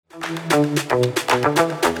Back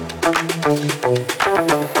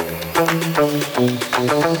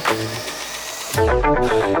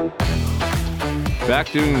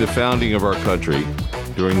during the founding of our country,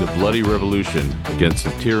 during the bloody revolution against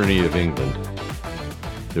the tyranny of England,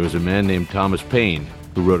 there was a man named Thomas Paine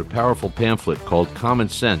who wrote a powerful pamphlet called Common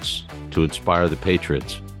Sense to inspire the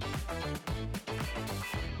patriots.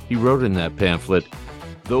 He wrote in that pamphlet,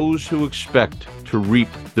 "Those who expect to reap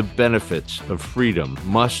the benefits of freedom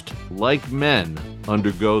must, like men,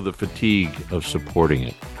 undergo the fatigue of supporting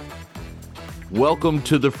it." Welcome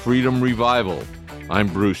to the Freedom Revival. I'm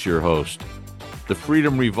Bruce, your host. The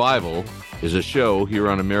Freedom Revival is a show here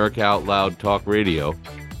on America Out Loud Talk Radio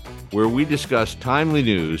where we discuss timely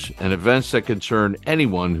news and events that concern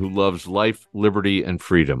anyone who loves life, liberty, and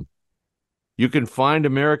freedom. You can find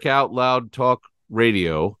America Out Loud Talk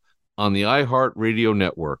Radio on the iHeartRadio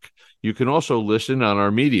network. You can also listen on our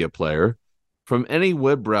media player from any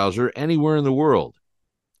web browser anywhere in the world.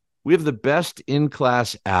 We have the best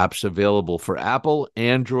in-class apps available for Apple,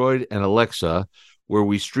 Android, and Alexa, where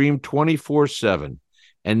we stream 24/7.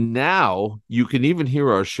 And now you can even hear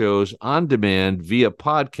our shows on demand via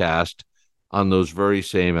podcast on those very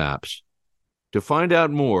same apps. To find out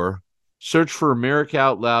more, search for America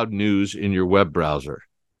Out Loud News in your web browser.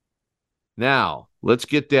 Now, let's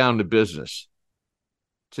get down to business.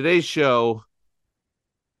 Today's show,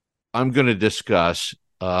 I'm going to discuss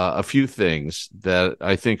a few things that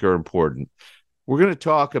I think are important. We're going to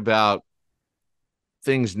talk about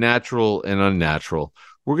things natural and unnatural.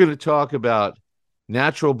 We're going to talk about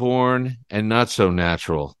natural born and not so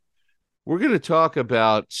natural. We're going to talk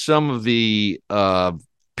about some of the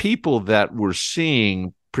people that we're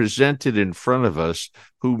seeing presented in front of us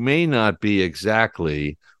who may not be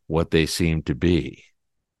exactly what they seem to be.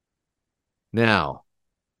 Now,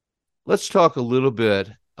 let's talk a little bit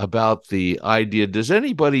about the idea. Does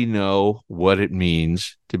anybody know what it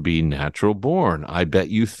means to be natural born? I bet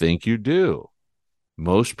you think you do.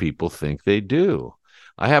 Most people think they do.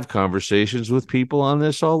 I have conversations with people on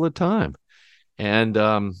this all the time, and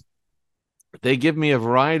they give me a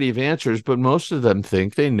variety of answers, but most of them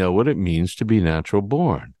think they know what it means to be natural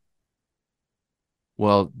born.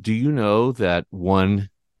 Well, do you know that one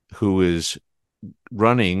who is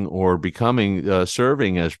running or becoming,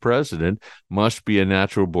 serving as president must be a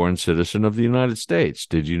natural born citizen of the United States?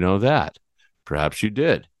 Did you know that? Perhaps you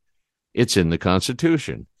did. It's in the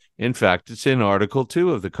Constitution. In fact, it's in Article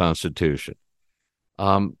 2 of the Constitution.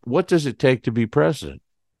 What does it take to be president?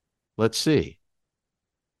 Let's see.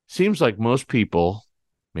 Seems like most people,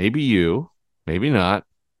 maybe you, maybe not,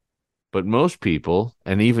 but most people,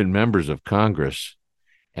 and even members of Congress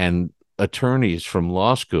and attorneys from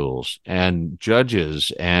law schools and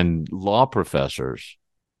judges and law professors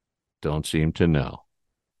don't seem to know.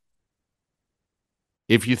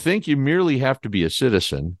 If you think you merely have to be a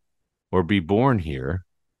citizen or be born here,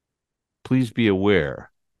 please be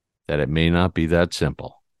aware that it may not be that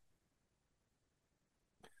simple.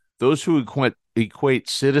 Those who equate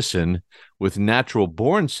citizen with natural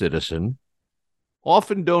born citizen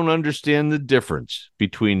often don't understand the difference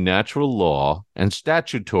between natural law and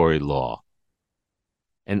statutory law,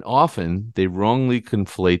 and often they wrongly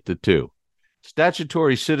conflate the two.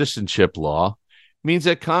 Statutory citizenship law means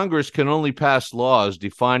that Congress can only pass laws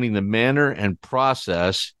defining the manner and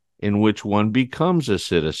process in which one becomes a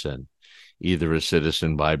citizen, either a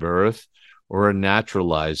citizen by birth or a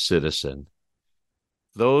naturalized citizen.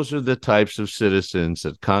 Those are the types of citizens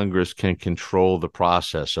that Congress can control the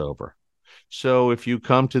process over. So if you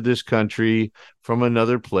come to this country from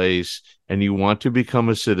another place and you want to become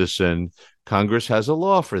a citizen, Congress has a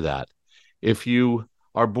law for that. If you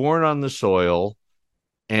are born on the soil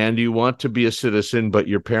and you want to be a citizen, but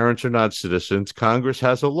your parents are not citizens, Congress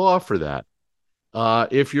has a law for that.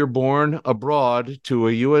 If you're born abroad to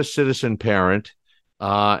a U.S. citizen parent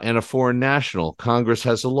and a foreign national, Congress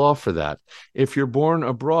has a law for that. If you're born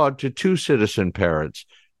abroad to two citizen parents,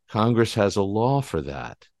 Congress has a law for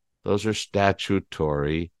that. Those are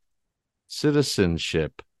statutory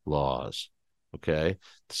citizenship laws, okay?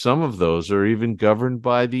 Some of those are even governed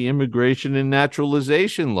by the immigration and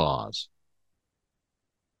naturalization laws.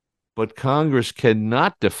 But Congress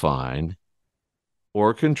cannot define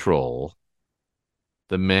or control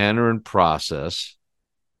the manner and process,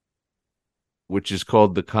 which is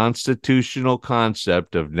called the constitutional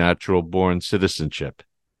concept of natural-born citizenship,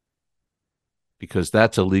 because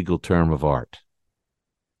that's a legal term of art.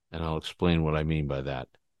 And I'll explain what I mean by that.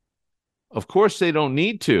 Of course, they don't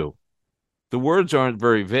need to. The words aren't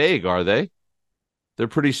very vague, are they? They're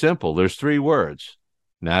pretty simple. There's three words: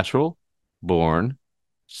 natural, born,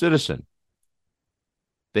 citizen.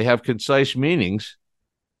 They have concise meanings,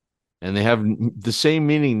 And they have the same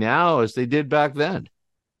meaning now as they did back then.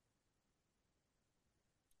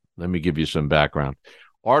 Let me give you some background.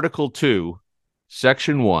 Article 2,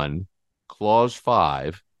 Section 1, Clause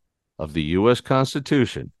 5 of the U.S.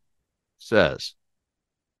 Constitution says,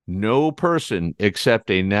 no person except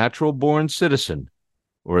a natural-born citizen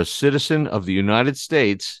or a citizen of the United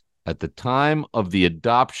States at the time of the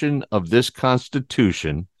adoption of this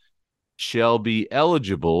Constitution shall be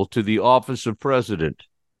eligible to the office of president.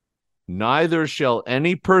 Neither shall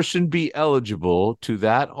any person be eligible to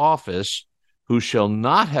that office who shall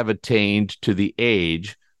not have attained to the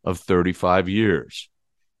age of 35 years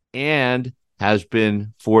and has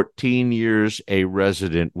been 14 years a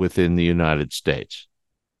resident within the United States.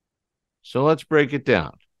 So let's break it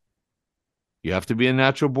down. You have to be a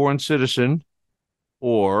natural-born citizen,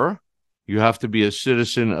 or you have to be a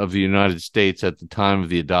citizen of the United States at the time of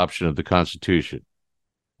the adoption of the Constitution.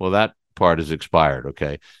 Well, that part is expired,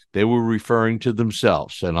 okay? They were referring to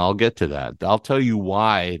themselves, and I'll get to that. I'll tell you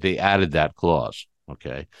why they added that clause,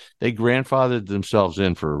 okay? They grandfathered themselves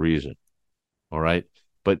in for a reason, all right?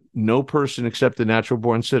 But no person except the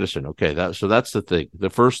natural-born citizen. Okay, so that's the thing.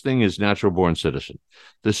 The first thing is natural-born citizen.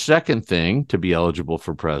 The second thing, to be eligible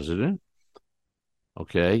for president,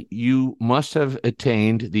 okay, you must have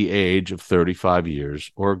attained the age of 35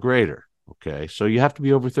 years or greater, okay? So you have to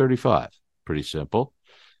be over 35. Pretty simple.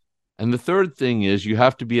 And the third thing is you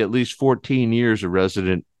have to be at least 14 years a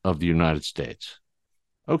resident of the United States.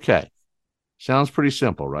 Okay, sounds pretty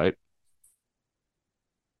simple, right?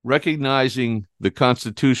 Recognizing the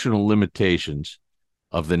constitutional limitations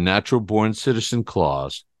of the natural-born citizen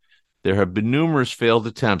clause, there have been numerous failed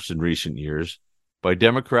attempts in recent years by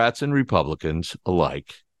Democrats and Republicans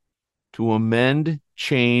alike to amend,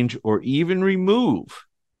 change, or even remove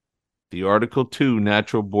the Article 2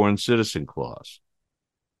 natural-born citizen clause.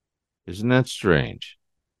 Isn't that strange?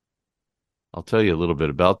 I'll tell you a little bit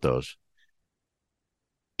about those.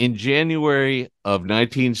 In January of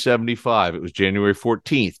 1975, it was January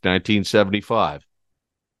 14th, 1975,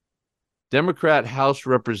 Democrat House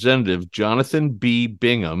Representative Jonathan B.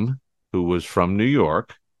 Bingham, who was from New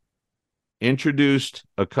York, introduced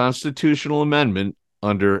a constitutional amendment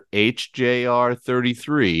under H.J.R.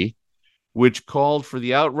 33, which called for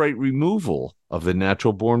the outright removal of the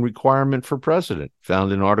natural-born requirement for president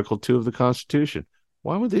found in Article 2 of the Constitution.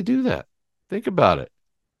 Why would they do that? Think about it.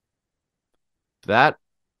 That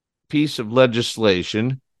piece of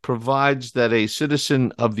legislation provides that a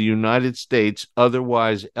citizen of the United States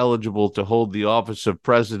otherwise eligible to hold the office of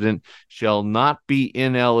president shall not be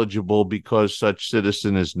ineligible because such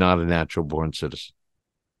citizen is not a natural-born citizen.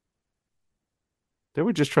 They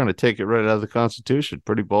were just trying to take it right out of the Constitution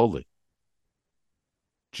pretty boldly.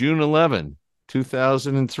 June 11,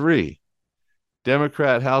 2003,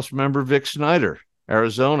 Democrat House member Vic Snyder,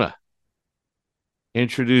 Arizona,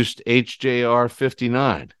 introduced H.J.R.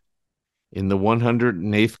 59 in the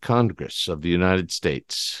 108th Congress of the United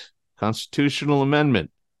States. Constitutional amendment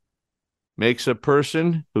makes a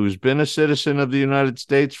person who's been a citizen of the United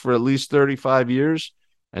States for at least 35 years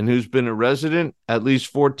and who's been a resident at least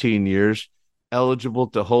 14 years eligible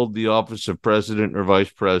to hold the office of president or vice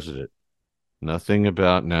president. Nothing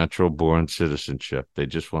about natural-born citizenship. They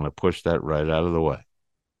just want to push that right out of the way.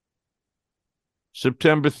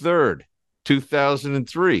 September 3rd,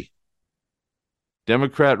 2003,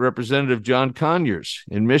 Democrat Representative John Conyers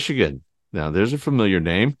in Michigan. Now, there's a familiar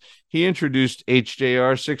name. He introduced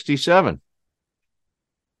H.J.R. 67.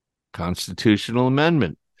 Constitutional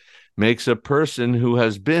amendment makes a person who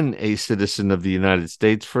has been a citizen of the United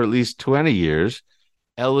States for at least 20 years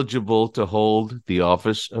eligible to hold the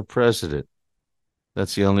office of president.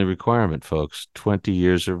 That's the only requirement, folks. 20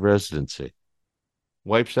 years of residency.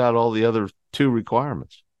 Wipes out all the other two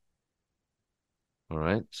requirements. All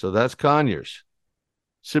right, so that's Conyers.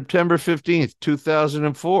 September 15th,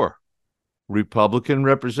 2004, Republican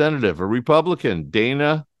representative, a Republican,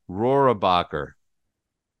 Dana Rohrabacher,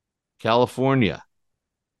 California,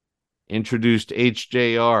 introduced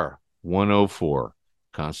H.J.R. 104,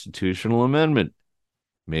 constitutional amendment,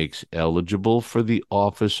 makes eligible for the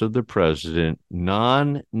office of the president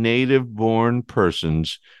non-native born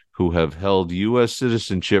persons who have held U.S.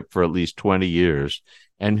 citizenship for at least 20 years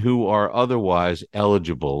and who are otherwise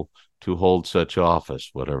eligible to hold such office,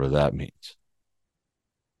 whatever that means.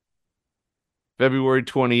 February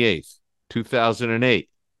 28th, 2008,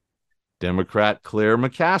 Democrat Claire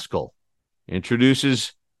McCaskill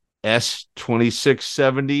introduces S.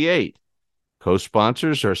 2678.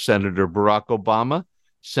 Co-sponsors are Senator Barack Obama,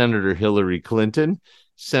 Senator Hillary Clinton,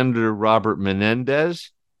 Senator Robert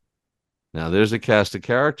Menendez. Now, there's a cast of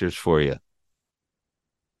characters for you.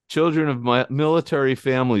 Children of Military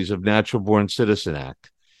Families of Natural Born Citizen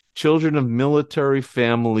Act. Children of Military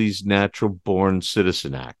Families Natural Born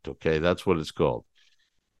Citizen Act. Okay, that's what it's called.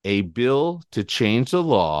 A bill to change the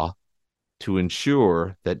law to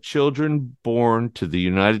ensure that children born to the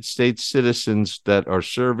United States citizens that are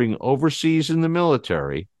serving overseas in the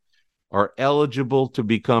military are eligible to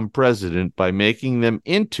become president by making them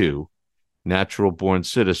into natural born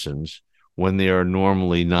citizens when they are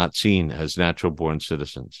normally not seen as natural born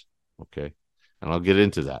citizens. Okay. And I'll get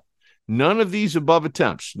into that. None of these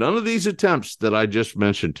attempts that I just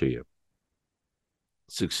mentioned to you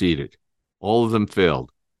succeeded. All of them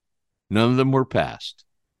failed. None of them were passed.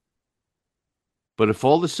 But if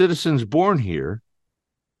all the citizens born here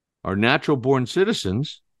are natural born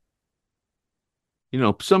citizens,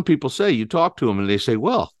 some people say, you talk to them and they say,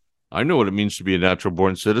 well, I know what it means to be a natural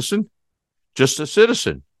born citizen. Just a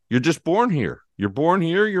citizen. You're just born here. You're born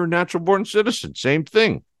here. You're a natural born citizen. Same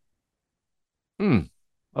thing.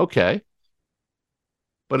 Okay.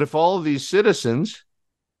 But if all of these citizens,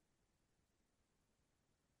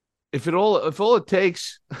 if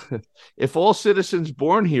all citizens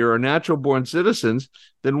born here are natural born citizens,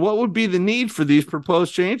 then what would be the need for these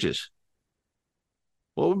proposed changes?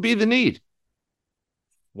 What would be the need?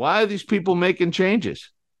 Why are these people making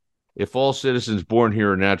changes? If all citizens born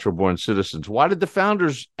here are natural born citizens, why did the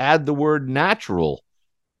founders add the word natural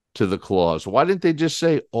to the clause? Why didn't they just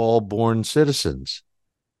say all born citizens?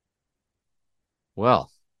 Well,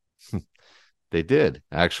 they did.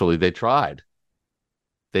 Actually, they tried.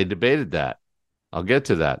 They debated that. I'll get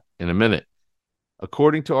to that in a minute.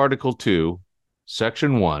 According to Article 2,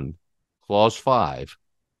 Section 1, Clause 5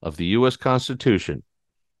 of the U.S. Constitution,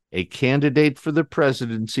 a candidate for the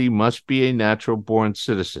presidency must be a natural-born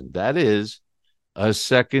citizen. That is, a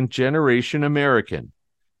second-generation American,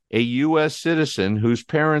 a U.S. citizen whose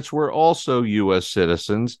parents were also U.S.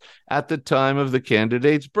 citizens at the time of the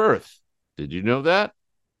candidate's birth. Did you know that?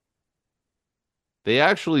 They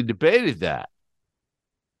actually debated that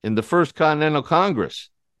in the First Continental Congress,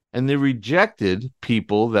 and they rejected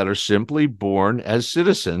people that are simply born as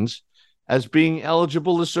citizens as being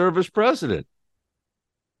eligible to serve as president.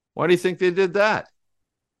 Why do you think they did that?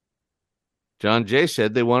 John Jay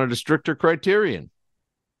said they wanted a stricter criterion.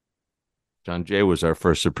 John Jay was our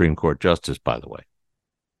first Supreme Court justice, by the way.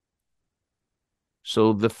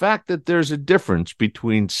 So the fact that there's a difference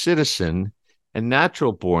between citizen and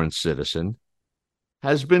natural-born citizen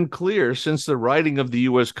has been clear since the writing of the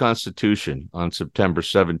U.S. Constitution on September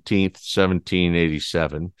 17th,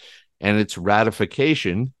 1787, and its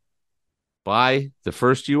ratification by the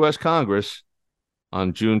first U.S. Congress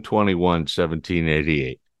on June 21,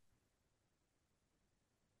 1788.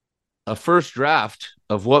 A first draft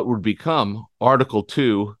of what would become Article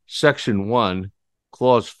 2, Section 1,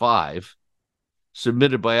 Clause 5,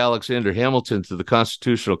 submitted by Alexander Hamilton to the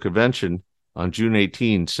Constitutional Convention on June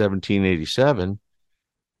 18, 1787,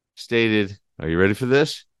 stated, are you ready for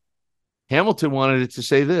this? Hamilton wanted it to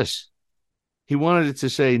say this. He wanted it to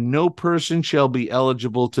say, no person shall be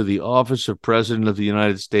eligible to the office of President of the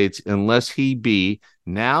United States unless he be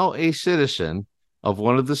now a citizen of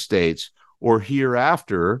one of the states or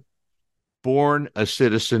hereafter born a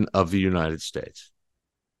citizen of the United States.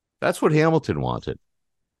 That's what Hamilton wanted.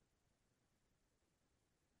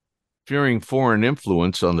 Fearing foreign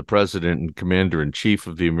influence on the president and commander-in-chief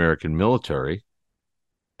of the American military,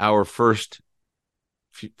 our first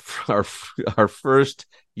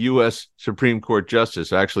U.S. Supreme Court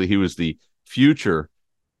justice, actually, he was the future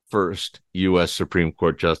first U.S. Supreme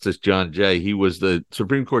Court justice, John Jay. He was the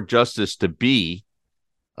Supreme Court justice to be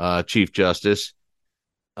Chief Justice.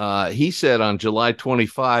 He said on July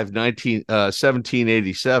 25,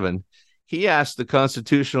 1787, he asked the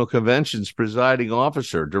Constitutional Convention's presiding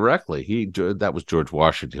officer directly. That was George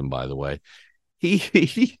Washington, by the way.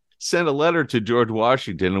 He sent a letter to George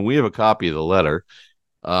Washington, and we have a copy of the letter.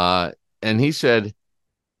 And he said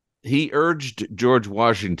he urged George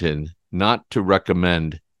Washington not to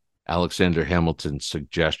recommend Alexander Hamilton's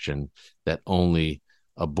suggestion that only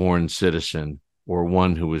a born citizen or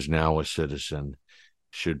one who is now a citizen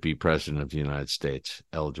should be president of the United States,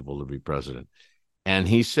 eligible to be president. And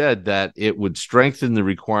he said that it would strengthen the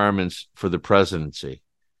requirements for the presidency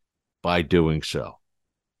by doing so.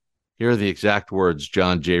 Here are the exact words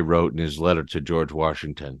John Jay wrote in his letter to George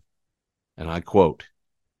Washington, and I quote,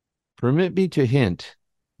 "Permit me to hint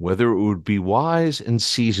whether it would be wise and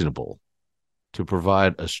seasonable to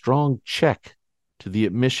provide a strong check to the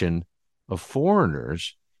admission of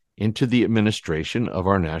foreigners into the administration of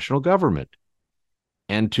our national government,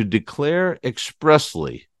 and to declare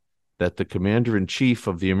expressly that the commander-in-chief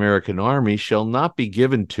of the American Army shall not be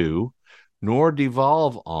given to nor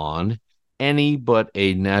devolve on any but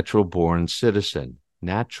a natural-born citizen.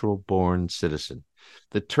 Natural-born citizen.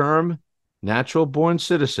 The term natural-born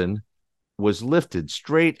citizen was lifted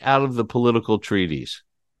straight out of the political treaties.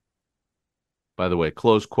 By the way,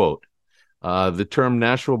 close quote. The term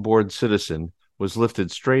natural-born citizen was lifted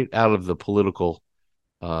straight out of the political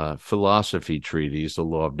philosophy treatise, the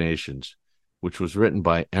Law of Nations, which was written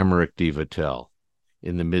by Emmerich de Vattel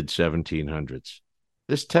in the mid-1700s.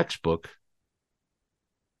 This textbook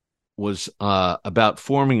was about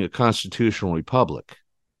forming a constitutional republic.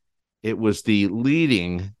 It was the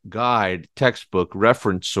leading guide, textbook,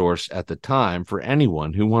 reference source at the time for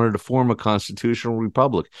anyone who wanted to form a constitutional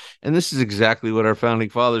republic. And this is exactly what our founding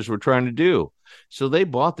fathers were trying to do. So they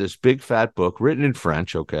bought this big fat book written in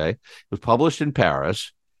French, okay? It was published in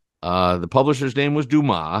Paris. The publisher's name was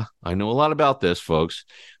Dumas. I know a lot about this, folks.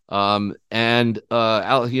 Benjamin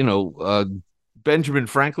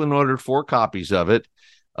Franklin ordered 4 copies of it.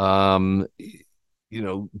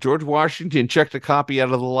 George Washington checked a copy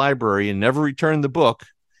out of the library and never returned the book.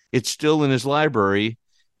 It's still in his library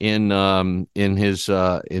in his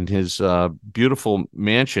beautiful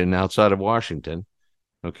mansion outside of Washington.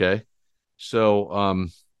 Okay, so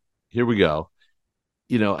here we go.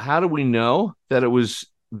 How do we know that it was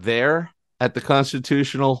there at the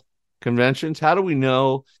constitutional conventions? How do we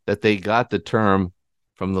know that they got the term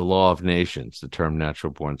from the Law of Nations, the term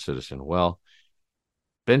natural-born citizen? Well,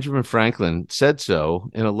 Benjamin Franklin said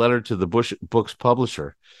so in a letter to the book's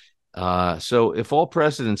publisher. So if all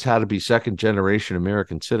presidents had to be second-generation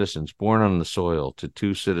American citizens born on the soil to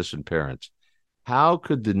 2 citizen parents, how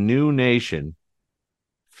could the new nation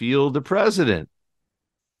field the president?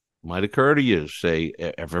 Might occur to you, say,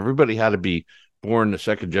 if everybody had to be born a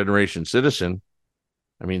second-generation citizen,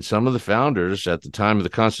 I mean, some of the founders at the time of the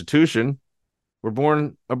Constitution were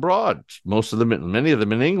born abroad, many of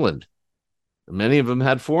them in England. Many of them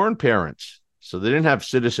had foreign parents. So they didn't have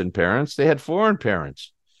citizen parents. They had foreign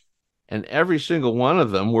parents. And every single one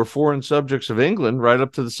of them were foreign subjects of England right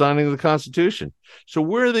up to the signing of the Constitution. So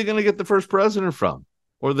where are they going to get the first president from?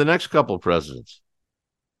 Or the next couple of presidents?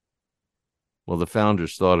 Well, the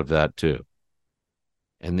founders thought of that too.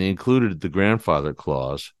 And they included the grandfather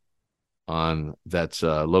clause that's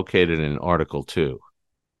located in Article 2.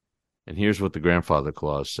 And here's what the grandfather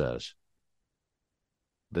clause says.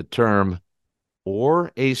 The term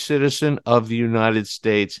or a citizen of the United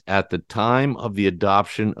States at the time of the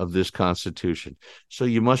adoption of this Constitution. So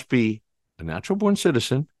you must be a natural-born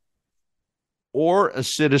citizen or a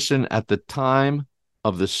citizen at the time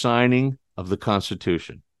of the signing of the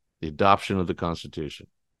Constitution, the adoption of the Constitution.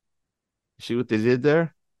 See what they did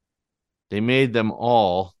there? They made them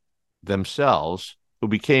all themselves, who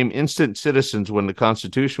became instant citizens when the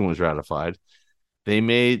Constitution was ratified. They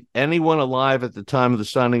made anyone alive at the time of the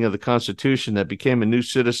signing of the Constitution that became a new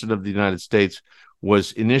citizen of the United States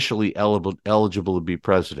was initially eligible to be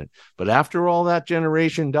president. But after all that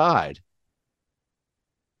generation died,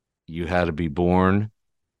 you had to be born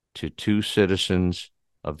to 2 citizens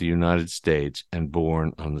of the United States and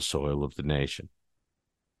born on the soil of the nation.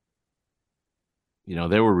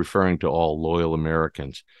 They were referring to all loyal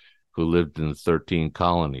Americans who lived in the 13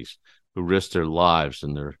 colonies, who risked their lives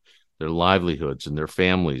and their livelihoods and their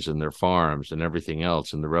families and their farms and everything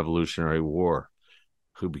else in the Revolutionary War,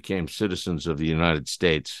 who became citizens of the United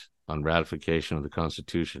States on ratification of the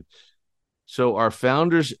Constitution. So our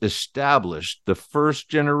founders established the first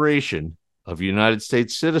generation of United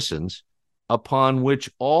States citizens upon which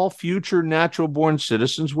all future natural-born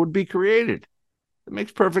citizens would be created. It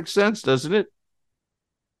makes perfect sense, doesn't it?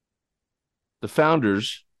 The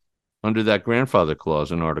founders, under that grandfather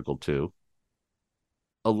clause in Article 2,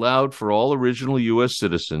 allowed for all original U.S.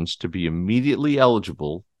 citizens to be immediately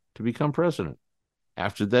eligible to become president.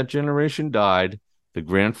 After that generation died, the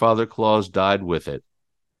grandfather clause died with it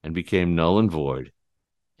and became null and void.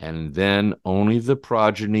 And then only the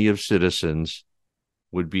progeny of citizens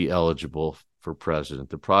would be eligible for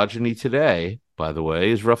president. The progeny today, by the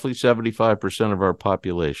way, is roughly 75% of our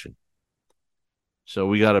population. So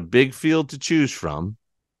we got a big field to choose from.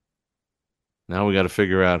 Now we got to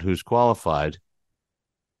figure out who's qualified.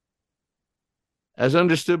 As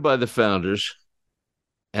understood by the founders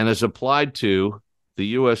and as applied to the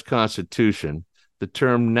U.S. Constitution, the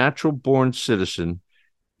term natural-born citizen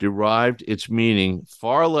derived its meaning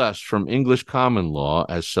far less from English common law,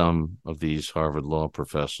 as some of these Harvard law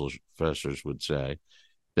professors would say,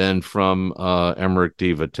 than from Emmerich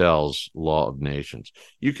de Vattel's Law of Nations.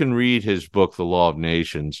 You can read his book, The Law of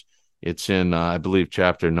Nations. It's in, I believe,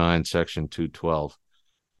 Chapter 9, Section 212.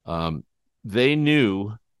 They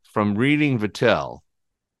knew from reading Vattel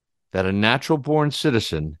that a natural-born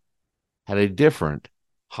citizen had a different,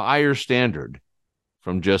 higher standard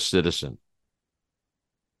from just citizen.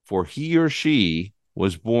 For he or she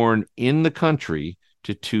was born in the country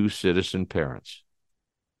to two citizen parents.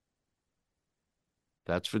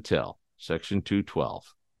 That's Vattel, Section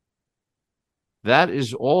 212. That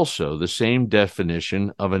is also the same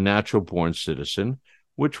definition of a natural-born citizen,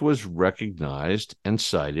 which was recognized and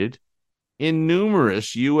cited in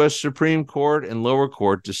numerous U.S. Supreme Court and lower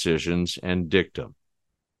court decisions and dictum.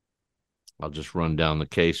 I'll just run down the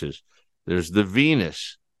cases. There's the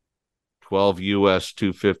Venus, 12 U.S.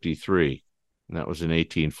 253, and that was in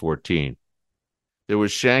 1814. There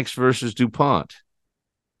was Shanks versus DuPont,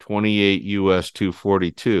 28 U.S.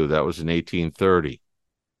 242. That was in 1830.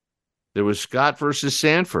 There was Scott versus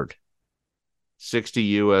Sanford, 60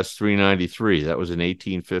 U.S. 393. That was in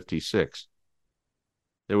 1856.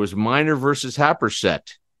 There was Minor versus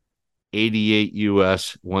Happersett, 88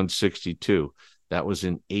 U.S. 162. That was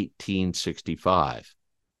in 1865.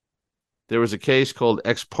 There was a case called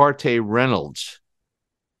Ex parte Reynolds,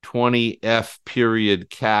 20 F period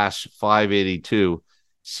Cass 582,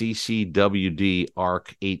 CCWD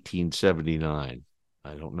ARC 1879.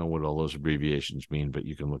 I don't know what all those abbreviations mean, but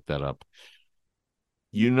you can look that up.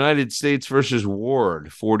 United States versus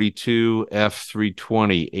Ward, 42 F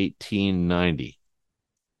 320, 1890.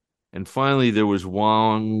 And finally, there was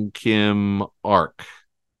Wong Kim ARC,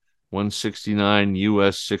 169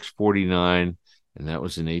 U.S. 649, and that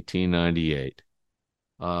was in 1898.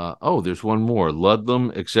 There's one more.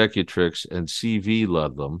 Ludlam Executrix and C.V.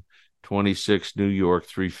 Ludlam, 26 New York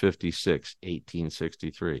 356,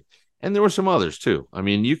 1863. And there were some others, too. I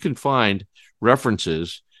mean, you can find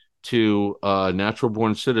references to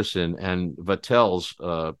natural-born citizen and Vattel's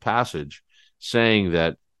passage saying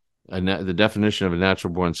that the definition of a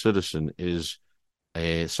natural-born citizen is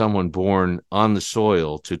someone born on the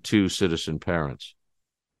soil to two citizen parents.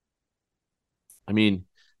 I mean,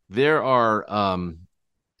 there are,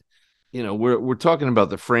 we're talking about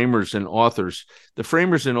the framers and authors. The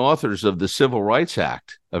framers and authors of the Civil Rights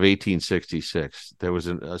Act of 1866. There was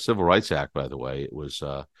a Civil Rights Act, by the way. It was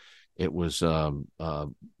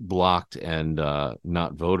blocked and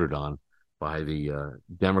not voted on by the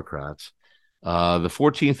Democrats. The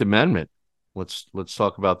 14th Amendment. Let's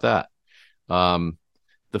talk about that. The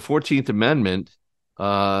 14th Amendment,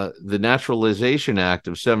 the Naturalization Act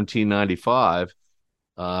of 1795.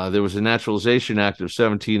 There was a Naturalization Act of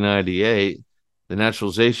 1798, the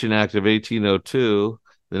Naturalization Act of 1802,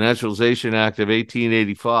 the Naturalization Act of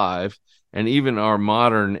 1885, and even our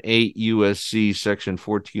modern 8 U.S.C. Section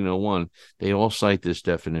 1401. They all cite this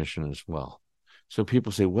definition as well. So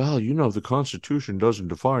people say, well, the Constitution doesn't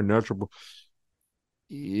define natural.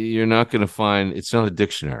 You're not going to find, it's not a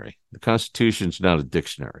dictionary. The Constitution's not a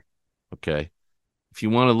dictionary, okay? If you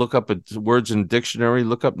want to look up words in a dictionary,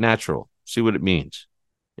 look up natural, see what it means.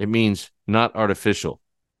 It means not artificial,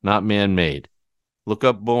 not man-made. Look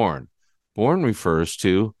up born. Born refers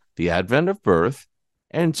to the advent of birth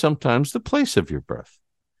and sometimes the place of your birth.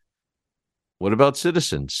 What about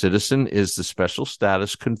citizen? Citizen is the special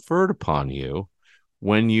status conferred upon you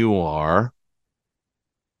when you are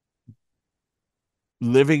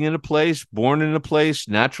living in a place, born in a place,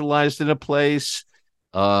 naturalized in a place,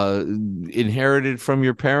 inherited from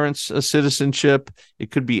your parents a citizenship. It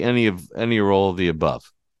could be any or all of the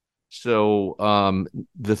above. So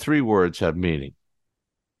the three words have meaning.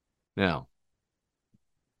 Now,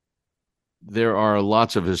 there are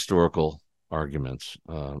lots of historical arguments,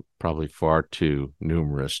 probably far too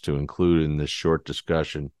numerous to include in this short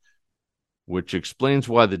discussion, which explains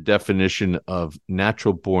why the definition of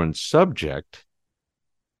natural-born subject,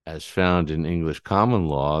 as found in English common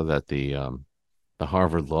law, that the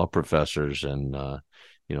Harvard law professors and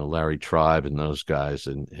Larry Tribe and those guys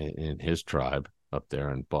in his tribe up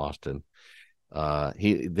there in Boston,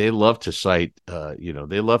 they love to cite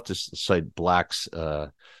Black's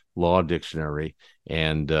law dictionary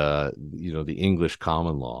and the English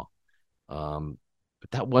common law,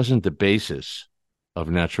 but that wasn't the basis of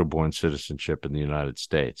natural-born citizenship in the United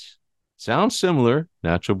States. Sounds similar,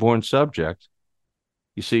 natural-born subject.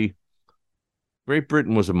 You see, Great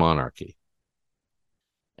Britain was a monarchy.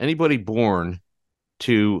 Anybody born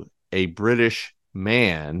to a British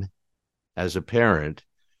man as a parent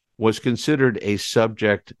was considered a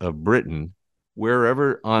subject of Britain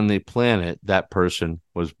wherever on the planet that person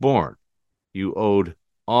was born. You owed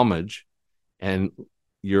homage and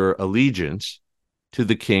your allegiance to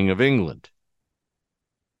the King of England.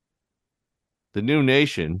 The new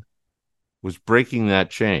nation was breaking that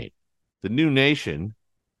chain. The new nation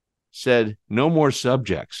said, no more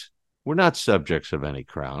subjects. We're not subjects of any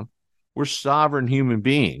crown. We're sovereign human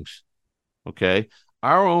beings. Okay?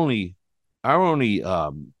 Our only our only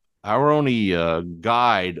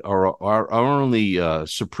guide, or our only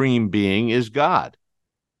supreme being is God.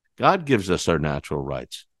 God gives us our natural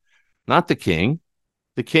rights, not the king.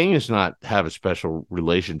 The king does not have a special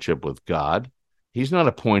relationship with God. He's not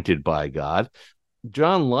appointed by God.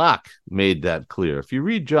 John Locke made that clear. If you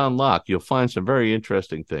read John Locke, you'll find some very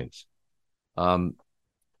interesting things. Um,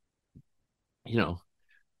 you know,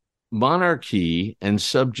 monarchy and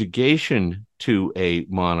subjugation to a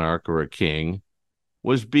monarch or a king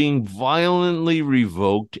was being violently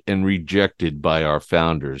revoked and rejected by our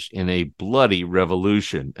founders in a bloody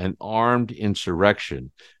revolution, an armed insurrection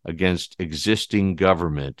against existing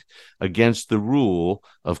government, against the rule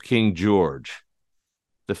of King George.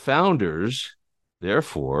 The founders,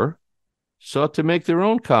 therefore, sought to make their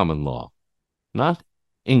own common law, not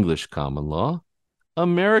English common law,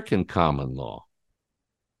 American common law.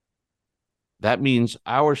 That means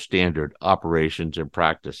our standard operations and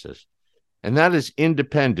practices. And that is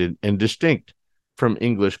independent and distinct from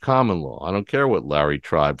English common law. I don't care what Larry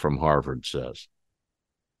Tribe from Harvard says.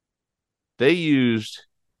 They used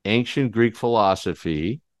ancient Greek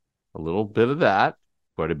philosophy, a little bit of that,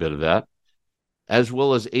 quite a bit of that, as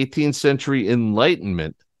well as 18th century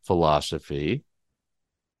Enlightenment philosophy,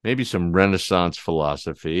 maybe some Renaissance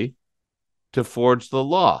philosophy, to forge the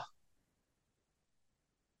law.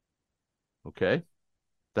 Okay?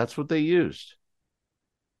 That's what they used.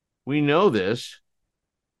 We know this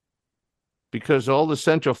because all the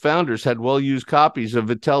Central founders had well-used copies of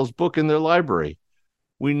Vattel's book in their library.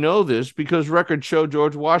 We know this because records show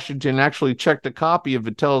George Washington actually checked a copy of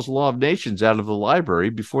Vattel's Law of Nations out of the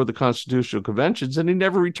library before the Constitutional Conventions, and he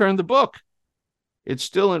never returned the book. It's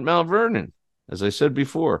still at Mount Vernon, as I said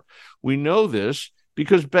before. We know this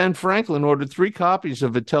because Ben Franklin ordered 3 copies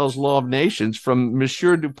of Vattel's Law of Nations from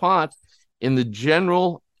Monsieur Dupont in the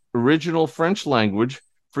general original French language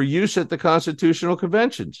for use at the Constitutional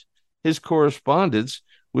Conventions. His correspondence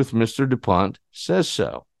with Mr. Dupont says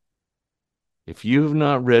so. If you have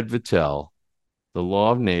not read Vattel, the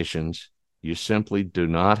Law of Nations, you simply do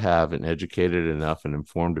not have an educated enough and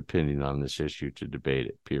informed opinion on this issue to debate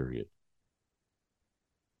it, period.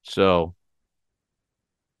 So,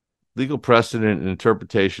 legal precedent and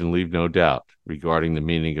interpretation leave no doubt regarding the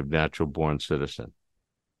meaning of natural-born citizen.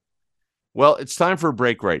 Well, it's time for a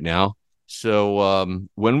break right now. So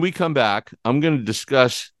when we come back, I'm going to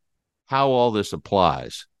discuss how all this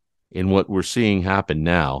applies in what we're seeing happen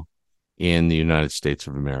now in the United States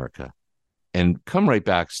of America. And come right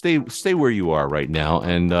back. Stay where you are right now.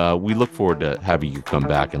 And we look forward to having you come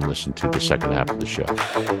back and listen to the second half of the show.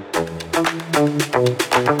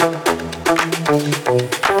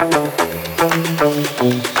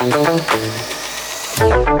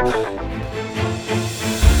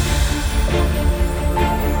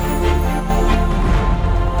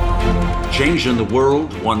 Changing the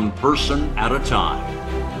world one person at a time.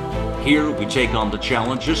 Here we take on the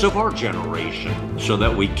challenges of our generation so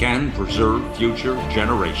that we can preserve future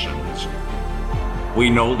generations. We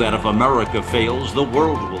know that if America fails, the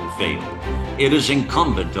world will fail. It is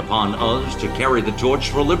incumbent upon us to carry the torch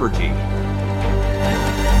for liberty.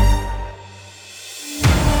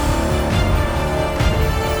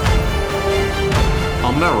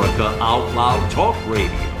 America Out Loud Talk Radio.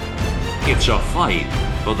 It's a fight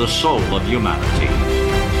for the soul of humanity.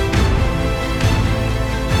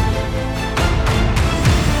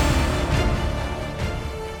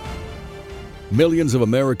 Millions of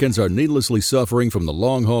Americans are needlessly suffering from the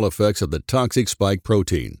long-haul effects of the toxic spike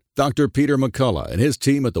protein. Dr. Peter McCullough and his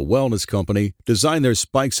team at the Wellness Company designed their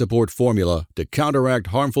spike support formula to counteract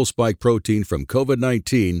harmful spike protein from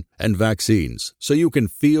COVID-19 and vaccines so you can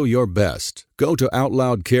feel your best. Go to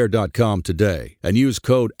OutLoudCare.com today and use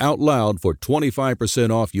code OUTLOUD for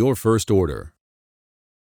 25% off your first order.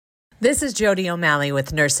 This is Jody O'Malley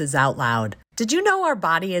with Nurses Out Loud. Did you know our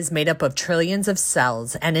body is made up of trillions of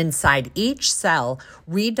cells, and inside each cell,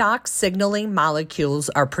 redox signaling molecules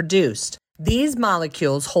are produced? These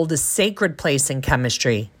molecules hold a sacred place in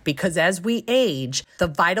chemistry because as we age, the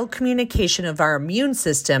vital communication of our immune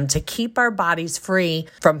system to keep our bodies free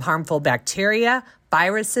from harmful bacteria,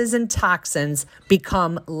 viruses, and toxins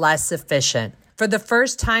become less efficient. For the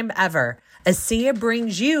first time ever, ASEA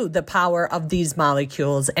brings you the power of these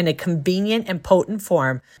molecules in a convenient and potent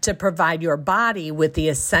form to provide your body with the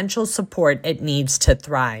essential support it needs to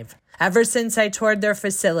thrive. Ever since I toured their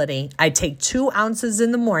facility, I take 2 ounces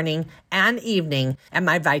in the morning and evening, and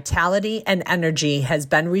my vitality and energy has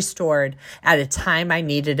been restored at a time I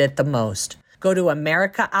needed it the most. Go to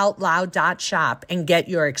AmericaOutloud.shop and get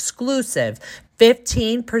your exclusive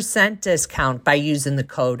 15% discount by using the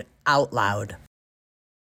code OUTLOUD.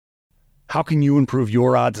 How can you improve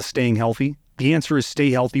your odds of staying healthy? The answer is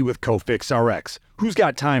stay healthy with Cofix RX. Who's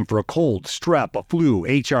got time for a cold, strep, a flu,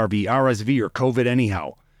 HRV, RSV, or COVID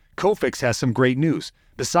anyhow? Cofix has some great news.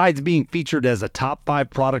 Besides being featured as a top 5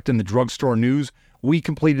 product in the drugstore news, we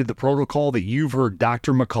completed the protocol that you've heard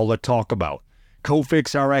Dr. McCullough talk about.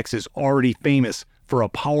 Cofix RX is already famous for a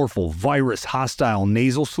powerful virus-hostile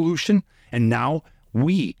nasal solution, and now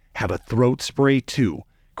we have a throat spray too.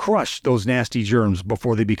 Crush those nasty germs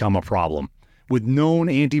before they become a problem. With known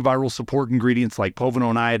antiviral support ingredients like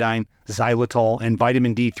povidone iodine, xylitol, and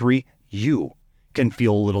vitamin D3, you can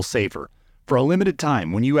feel a little safer. For a limited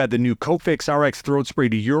time, when you add the new Cofix RX throat spray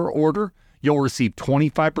to your order, you'll receive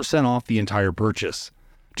 25% off the entire purchase.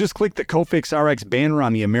 Just click the Cofix RX banner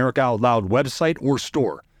on the America Out Loud website or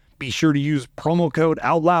store. Be sure to use promo code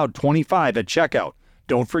OUTLOUD25 at checkout.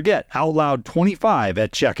 Don't forget OUTLOUD25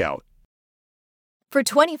 at checkout. For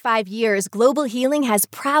 25 years, Global Healing has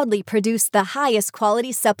proudly produced the highest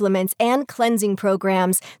quality supplements and cleansing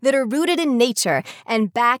programs that are rooted in nature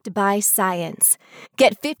and backed by science.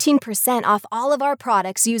 Get 15% off all of our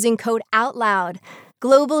products using code OUTLOUD.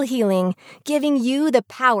 Global Healing, giving you the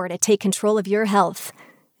power to take control of your health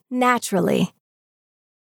naturally.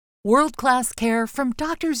 World-class care from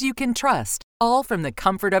doctors you can trust, all from the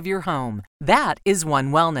comfort of your home. That is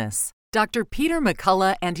One Wellness. Dr. Peter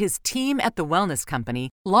McCullough and his team at The Wellness Company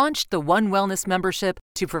launched the One Wellness membership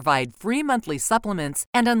to provide free monthly supplements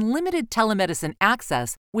and unlimited telemedicine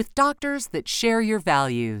access with doctors that share your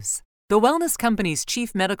values. The Wellness Company's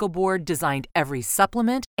Chief Medical Board designed every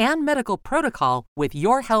supplement and medical protocol with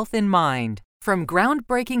your health in mind. From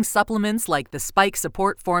groundbreaking supplements like the Spike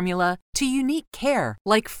Support Formula to unique care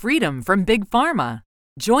like Freedom from Big Pharma.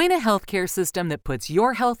 Join a healthcare system that puts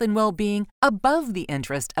your health and well-being above the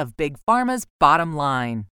interest of Big Pharma's bottom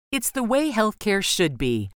line. It's the way healthcare should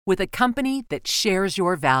be, with a company that shares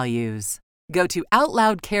your values. Go to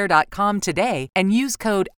OutLoudCare.com today and use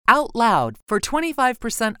code OUTLOUD for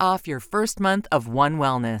 25% off your first month of One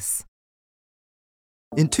Wellness.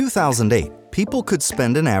 In 2008, people could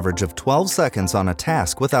spend an average of 12 seconds on a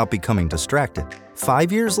task without becoming distracted.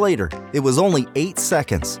 5 years later, it was only 8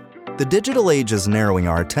 seconds. The digital age is narrowing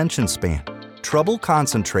our attention span. Trouble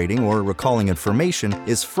concentrating or recalling information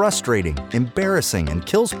is frustrating, embarrassing, and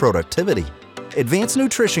kills productivity. Advanced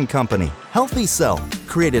nutrition company Healthy Cell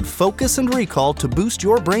created Focus and Recall to boost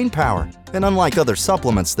your brain power. And unlike other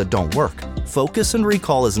supplements that don't work, Focus and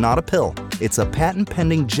Recall is not a pill. It's a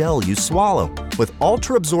patent-pending gel you swallow with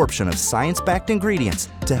ultra-absorption of science-backed ingredients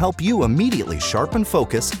to help you immediately sharpen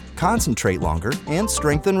focus, concentrate longer, and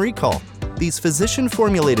strengthen recall. These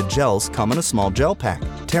physician-formulated gels come in a small gel pack.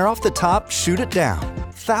 Tear off the top, shoot it down.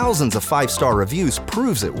 Thousands of 5-star reviews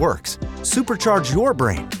proves it works. Supercharge your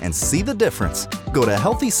brain and see the difference. Go to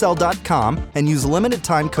HealthyCell.com and use limited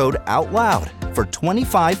time code OUTLOUD for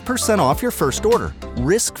 25% off your first order.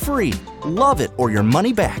 Risk-free. Love it or your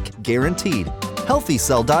money back. Guaranteed.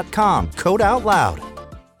 HealthyCell.com, code OUTLOUD.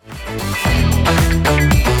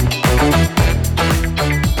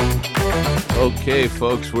 Okay,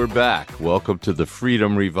 folks, we're back. Welcome to the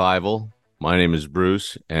Freedom Revival. My name is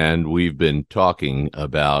Bruce, and we've been talking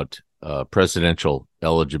about presidential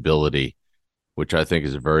eligibility, which I think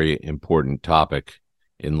is a very important topic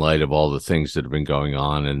in light of all the things that have been going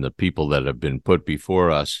on and the people that have been put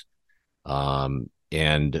before us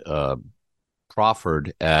and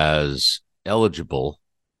proffered as eligible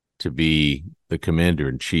to be the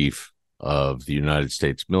commander-in-chief of the United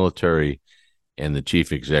States military and the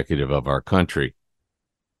chief executive of our country.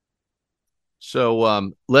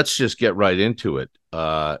 So let's just get right into it.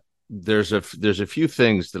 There's a few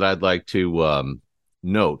things that I'd like to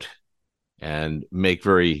note and make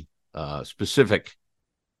very specific.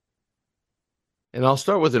 And I'll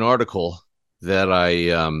start with an article that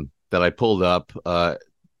I pulled up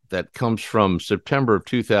that comes from September of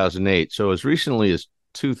 2008. So as recently as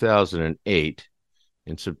 2008,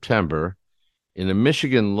 in September, in a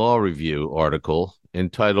Michigan Law Review article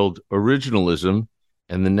entitled "Originalism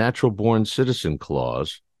and the Natural Born Citizen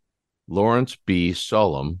Clause," Lawrence B.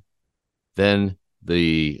 Sullum, then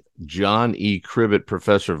the John E. Cribbett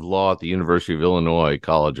Professor of Law at the University of Illinois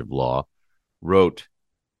College of Law, wrote,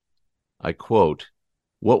 I quote,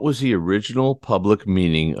 "What was the original public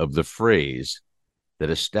meaning of the phrase that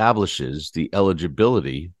establishes the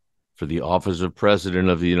eligibility for the office of President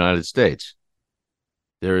of the United States?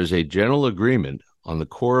 There is a general agreement on the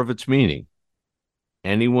core of its meaning.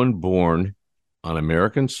 Anyone born on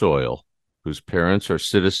American soil whose parents are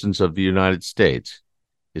citizens of the United States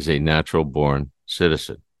is a natural-born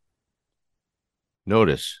citizen."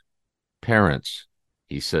 Notice, parents.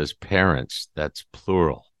 He says parents. That's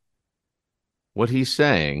plural. What he's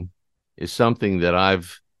saying is something that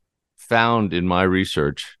I've found in my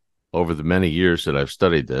research over the many years that I've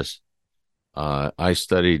studied this. I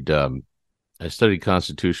studied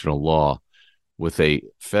constitutional law with a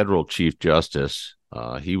federal chief justice.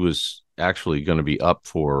 He was actually going to be up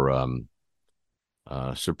for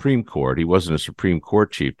Supreme Court. He wasn't a Supreme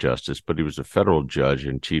Court chief justice, but he was a federal judge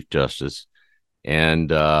and chief justice.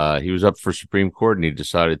 And he was up for Supreme Court, and he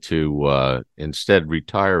decided to instead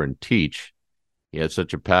retire and teach. He had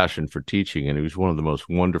such a passion for teaching, and he was one of the most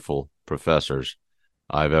wonderful professors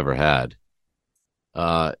I've ever had.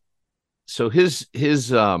 So his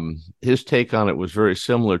take on it was very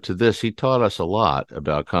similar to this. He taught us a lot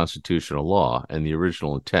about constitutional law and the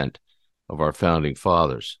original intent of our founding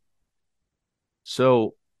fathers.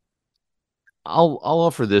 So I'll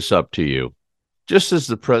offer this up to you. Just as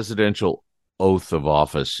the presidential oath of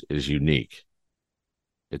office is unique,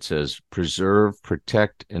 it says, preserve,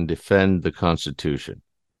 protect, and defend the Constitution.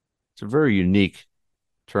 It's a very unique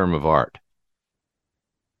term of art.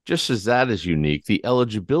 Just as that is unique, the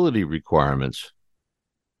eligibility requirements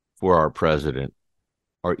for our president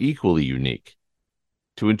are equally unique.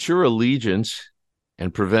 To ensure allegiance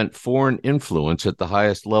and prevent foreign influence at the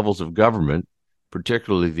highest levels of government,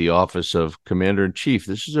 particularly the office of Commander-in-Chief,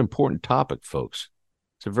 this is an important topic, folks.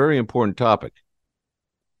 It's a very important topic.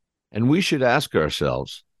 And we should ask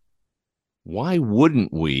ourselves, why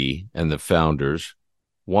wouldn't we and the founders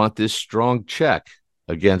want this strong check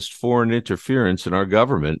against foreign interference in our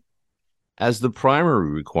government as the primary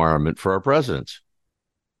requirement for our presidents?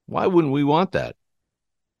 Why wouldn't we want that?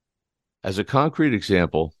 As a concrete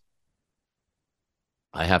example,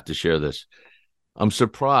 I have to share this. I'm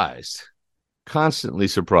surprised, constantly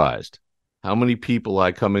surprised, how many people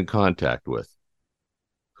I come in contact with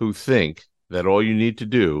who think that all you need to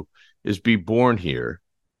do is be born here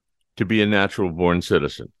to be a natural-born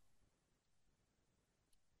citizen.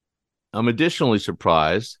 I'm additionally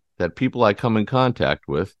surprised that people I come in contact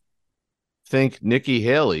with think Nikki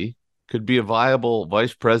Haley could be a viable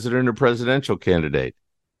vice president or presidential candidate.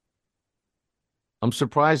 I'm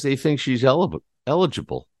surprised they think she's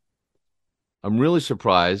eligible. I'm really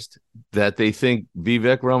surprised that they think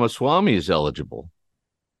Vivek Ramaswamy is eligible.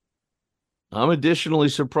 I'm additionally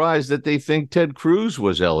surprised that they think Ted Cruz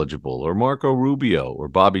was eligible, or Marco Rubio, or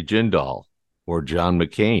Bobby Jindal, or John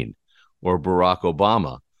McCain, or Barack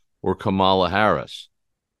Obama, or Kamala Harris.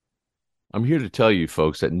 I'm here to tell you,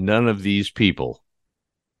 folks, that none of these people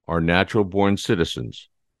are natural-born citizens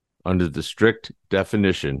under the strict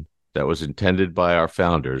definition that was intended by our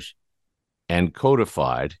founders and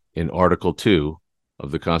codified in Article 2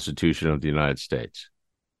 of the Constitution of the United States.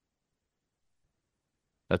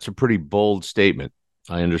 That's a pretty bold statement,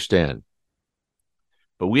 I understand.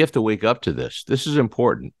 But we have to wake up to this. This is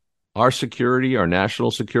important. Our security, our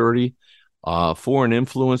national security, foreign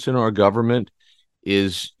influence in our government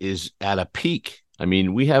is at a peak. I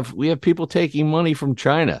mean, we have people taking money from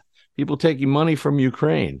China, people taking money from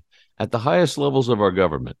Ukraine at the highest levels of our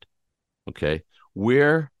government. Okay,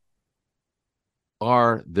 where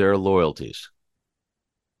are their loyalties?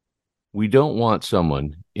 We don't want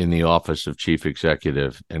someone in the office of chief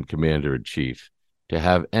executive and commander-in-chief to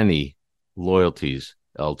have any loyalties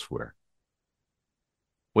elsewhere.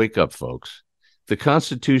 Wake up, folks. The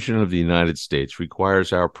Constitution of the United States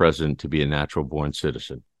requires our president to be a natural-born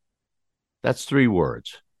citizen. That's 3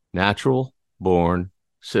 words: natural-born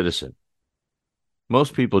citizen.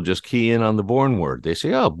 Most people just key in on the born word. They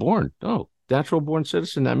say, oh, born. Oh, natural-born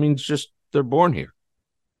citizen. That means just they're born here.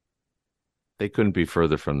 They couldn't be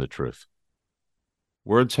further from the truth.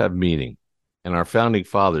 Words have meaning, and our founding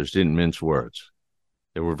fathers didn't mince words.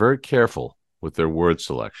 They were very careful with their word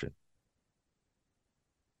selection.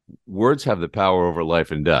 Words have the power over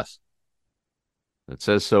life and death. It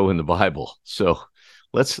says so in the Bible. So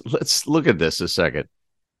let's look at this a second.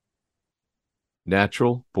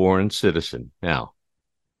 Natural-born citizen. Now,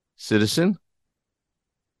 citizen,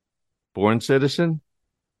 born citizen,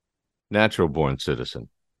 natural-born citizen.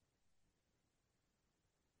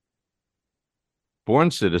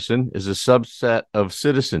 Born citizen is a subset of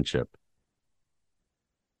citizenship.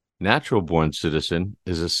 Natural-born citizen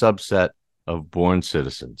is a subset of born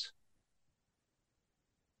citizens.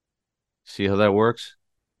 See how that works?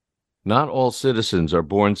 Not all citizens are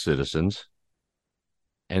born citizens,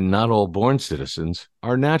 and not all born citizens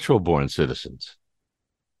are natural-born citizens.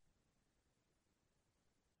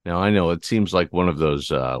 Now, I know it seems like one of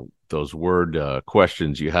those word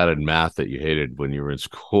questions you had in math that you hated when you were in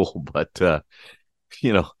school, but to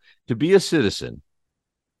be a citizen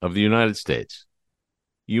of the United States,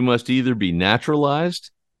 you must either be naturalized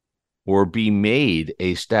or be made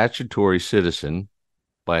a statutory citizen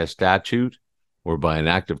by a statute or by an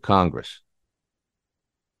act of Congress.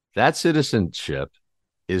 That citizenship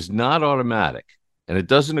is not automatic, and it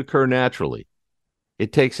doesn't occur naturally.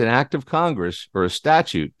 It takes an act of Congress or a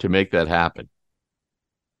statute to make that happen.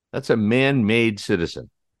 That's a man-made citizen.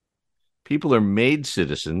 People are made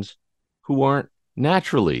citizens who aren't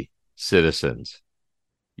naturally citizens.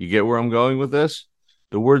 You get where I'm going with this?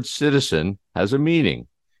 The word citizen has a meaning.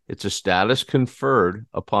 It's a status conferred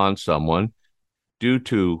upon someone due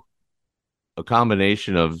to a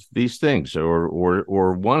combination of these things, or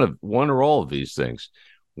one or all of these things: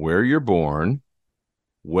 where you're born,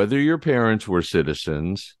 whether your parents were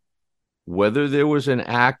citizens, whether there was an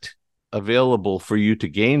act available for you to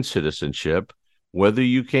gain citizenship, whether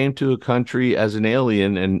you came to a country as an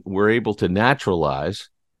alien and were able to naturalize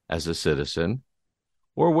as a citizen,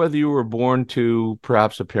 or whether you were born to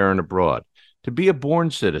perhaps a parent abroad. To be a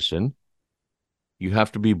born citizen, you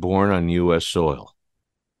have to be born on U.S. soil,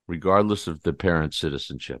 regardless of the parent's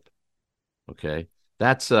citizenship. Okay?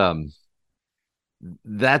 That's the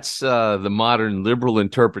modern liberal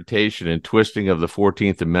interpretation and twisting of the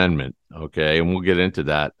 14th Amendment. Okay, and we'll get into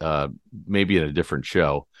that maybe in a different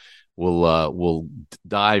show. We'll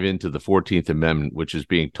dive into the 14th Amendment, which is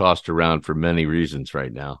being tossed around for many reasons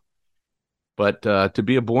right now. But to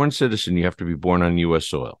be a born citizen, you have to be born on U.S.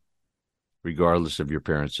 soil, regardless of your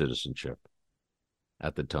parents' citizenship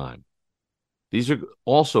at the time. These are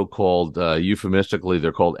also called, euphemistically,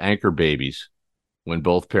 they're called anchor babies when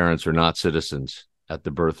both parents are not citizens at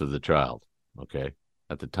the birth of the child, okay,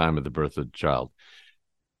 at the time of the birth of the child.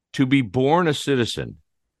 To be born a citizen,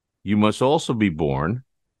 you must also be born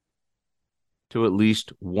to at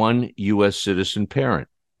least one U.S. citizen parent.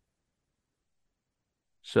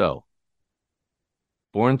 So,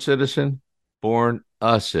 born citizen, born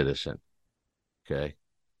a citizen, okay?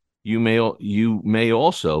 You may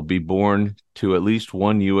also be born to at least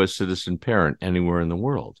one U.S. citizen parent anywhere in the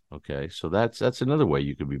world, okay? So that's another way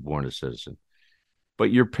you could be born a citizen.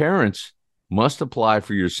 But your parents must apply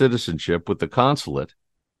for your citizenship with the consulate,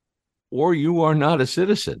 or you are not a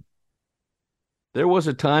citizen. There was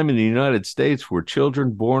a time in the United States where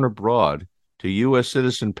children born abroad to U.S.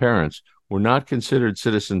 citizen parents were not considered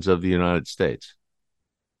citizens of the United States.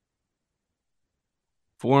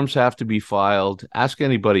 Forms have to be filed. Ask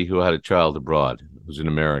anybody who had a child abroad who's an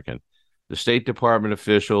American. The State Department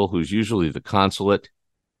official, who's usually the consulate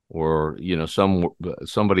or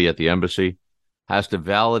somebody at the embassy, has to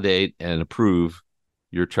validate and approve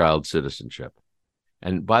your child's citizenship.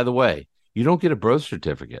 And by the way, you don't get a birth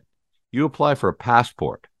certificate. You apply for a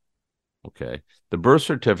passport. Okay. The birth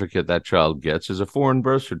certificate that child gets is a foreign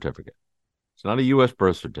birth certificate. It's not a U.S.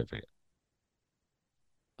 birth certificate.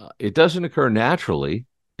 It doesn't occur naturally.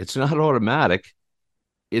 It's not automatic.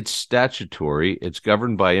 It's statutory. It's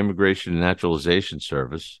governed by Immigration and Naturalization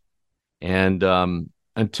Service. And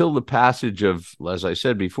until the passage of, as I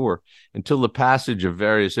said before, until the passage of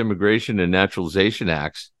various Immigration and Naturalization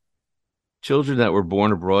Acts, children that were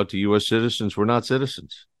born abroad to U.S. citizens were not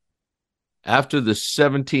citizens. After the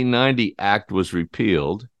 1790 Act was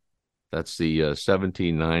repealed, that's the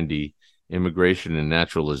 1790 Immigration and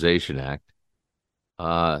Naturalization Act,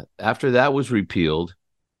 after that was repealed,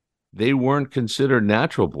 they weren't considered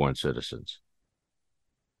natural-born citizens.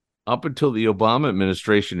 Up until the Obama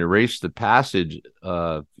administration erased the passage,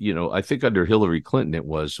 I think under Hillary Clinton it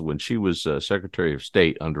was, when she was Secretary of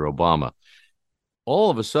State under Obama. All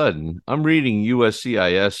of a sudden, I'm reading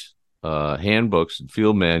USCIS handbooks and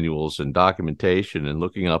field manuals and documentation and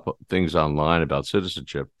looking up things online about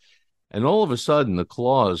citizenship. And all of a sudden, the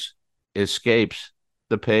clause escapes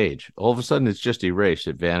the page. All of a sudden, it's just erased.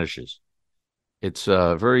 It vanishes. It's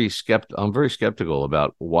I'm very skeptical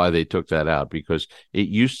about why they took that out, because it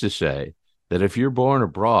used to say that if you're born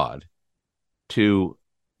abroad to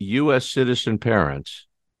U.S. citizen parents,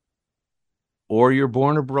 or you're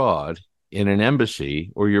born abroad in an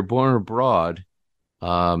embassy, or you're born abroad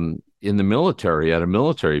in the military at a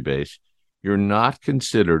military base, you're not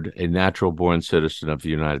considered a natural-born citizen of the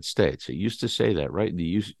United States. It used to say that, right?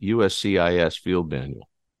 The USCIS field manual.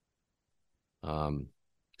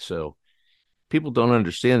 So people don't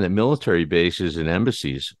understand that military bases and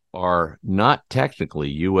embassies are not technically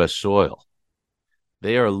U.S. soil.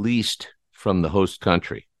 They are leased from the host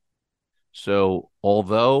country. So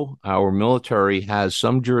although our military has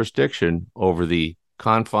some jurisdiction over the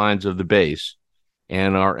confines of the base,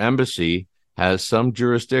 and our embassy has some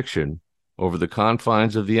jurisdiction over the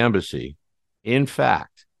confines of the embassy, in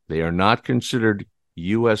fact, they are not considered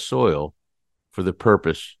U.S. soil for the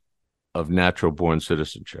purpose of natural-born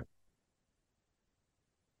citizenship.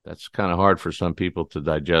 That's kind of hard for some people to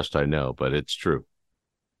digest, I know, but it's true.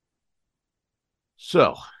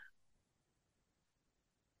 So,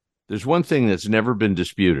 There's one thing that's never been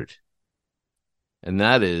disputed, and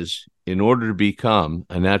that is, in order to become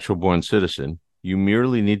a natural-born citizen, you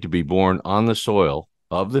merely need to be born on the soil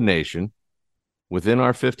of the nation within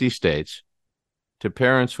our 50 states to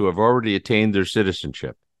parents who have already attained their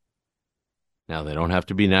citizenship. Now, they don't have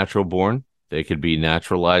to be natural-born. They could be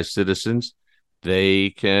naturalized citizens.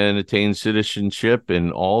 They can attain citizenship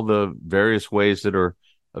in all the various ways that are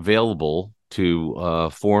available to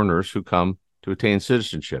foreigners who come to attain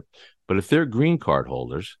citizenship. But if they're green card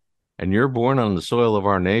holders and you're born on the soil of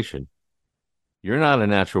our nation, you're not a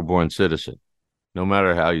natural-born citizen, no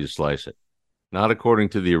matter how you slice it, not according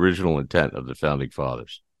to the original intent of the Founding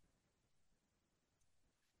Fathers.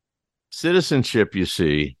 Citizenship, you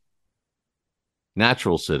see,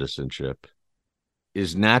 natural citizenship,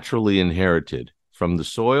 is naturally inherited from the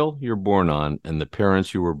soil you're born on and the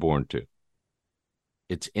parents you were born to.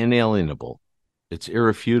 It's inalienable. It's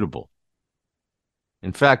irrefutable.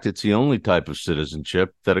 In fact, it's the only type of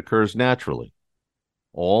citizenship that occurs naturally.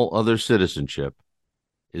 All other citizenship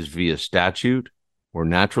is via statute or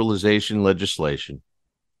naturalization legislation.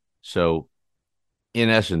 So, in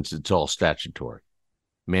essence, it's all statutory,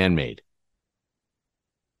 man-made.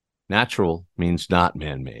 Natural means not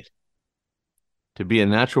man-made. To be a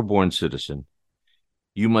natural-born citizen,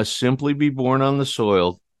 you must simply be born on the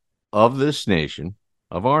soil of this nation,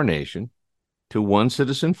 of our nation, to one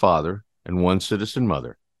citizen father and one citizen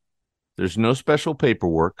mother. There's no special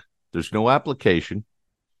paperwork. There's no application.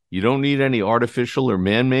 You don't need any artificial or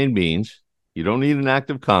man-made means. You don't need an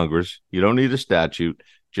act of Congress. You don't need a statute.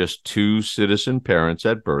 Just two citizen parents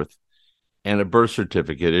at birth and a birth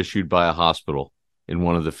certificate issued by a hospital in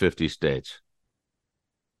one of the 50 states.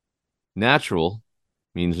 Natural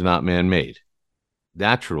means not man-made.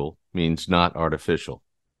 Natural means not artificial.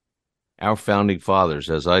 Our founding fathers,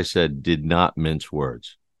 as I said, did not mince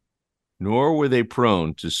words, nor were they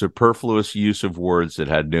prone to superfluous use of words that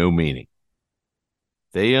had no meaning.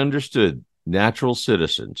 They understood natural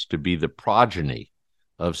citizens to be the progeny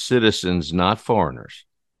of citizens, not foreigners,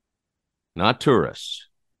 not tourists,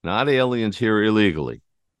 not aliens here illegally,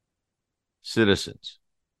 citizens.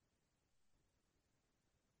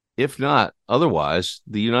 If not, otherwise,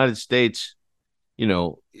 the United States,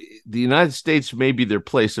 the United States may be their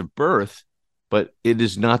place of birth, but it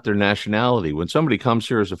is not their nationality. When somebody comes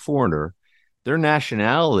here as a foreigner, their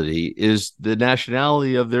nationality is the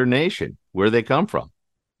nationality of their nation, where they come from.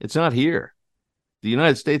 It's not here. The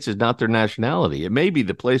United States is not their nationality. It may be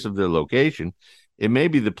the place of their location. It may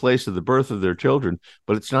be the place of the birth of their children,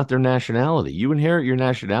 but it's not their nationality. You inherit your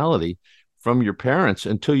nationality from your parents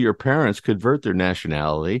until your parents convert their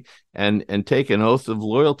nationality and take an oath of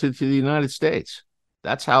loyalty to the United States.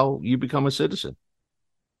 That's how you become a citizen.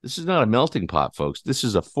 This is not a melting pot, folks. This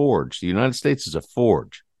is a forge. The United States is a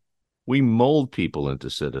forge. We mold people into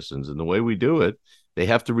citizens, and the way we do it, they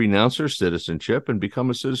have to renounce their citizenship and become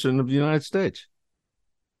a citizen of the United States.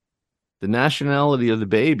 The nationality of the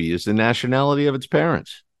baby is the nationality of its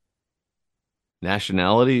parents.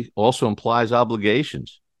 Nationality also implies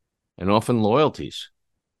obligations and often loyalties.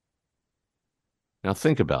 Now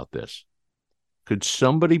think about this. Could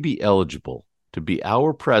somebody be eligible to be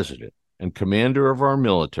our president and commander of our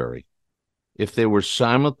military if they were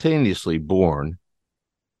simultaneously born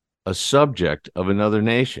a subject of another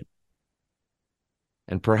nation?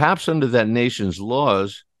 And perhaps under that nation's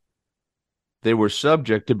laws, they were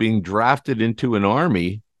subject to being drafted into an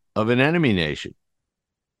army of an enemy nation.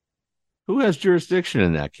 Who has jurisdiction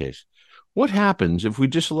in that case? What happens if we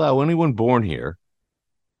just allow anyone born here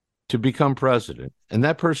to become president, and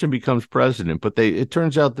that person becomes president, but it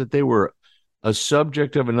turns out that they were a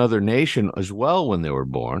subject of another nation as well when they were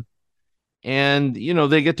born, and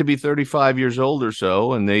they get to be 35 years old or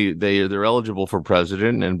so, and they're eligible for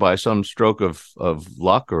president, and by some stroke of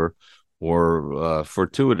luck or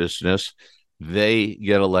fortuitousness, they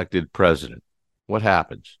get elected president. What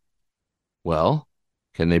happens? Well,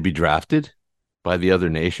 can they be drafted by the other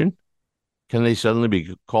nation? Can they suddenly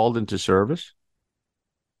be called into service?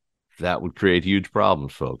 That would create huge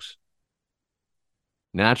problems, folks.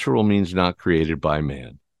 Natural means not created by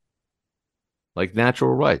man. Like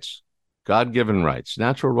natural rights, God-given rights.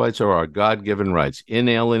 Natural rights are our God-given rights,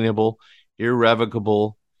 inalienable,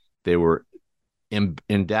 irrevocable. They were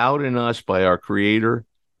endowed in us by our Creator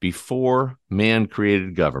before man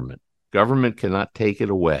created government. Government cannot take it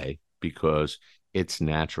away because it's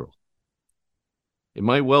natural. It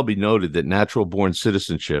might well be noted that natural-born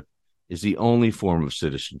citizenship is the only form of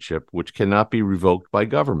citizenship which cannot be revoked by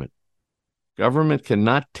government. Government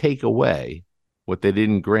cannot take away what they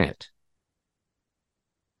didn't grant.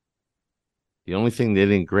 The only thing they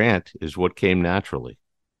didn't grant is what came naturally.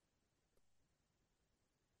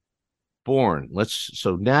 Born.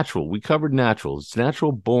 So natural. We covered natural. It's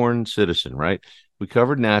natural born citizen, right? We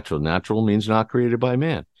covered natural. Natural means not created by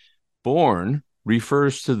man. Born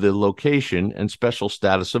refers to the location and special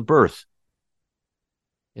status of birth.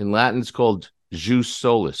 In Latin, it's called jus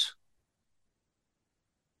solis.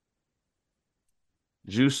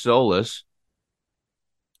 Jus solis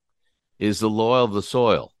is the law of the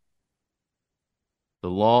soil. The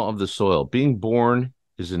law of the soil. Being born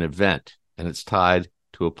is an event, and it's tied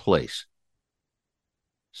to a place.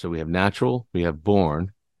 So we have natural, we have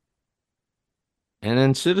born, and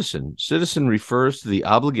then citizen. Citizen refers to the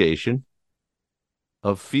obligation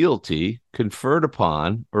of fealty conferred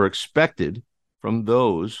upon or expected from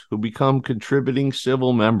those who become contributing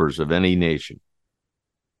civil members of any nation.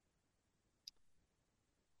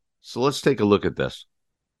 So let's take a look at this.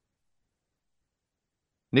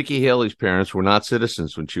 Nikki Haley's parents were not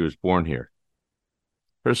citizens when she was born here.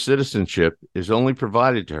 Her citizenship is only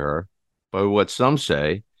provided to her by what some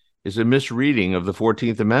say is a misreading of the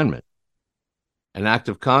 14th Amendment, an act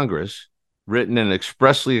of Congress written and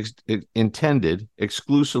expressly intended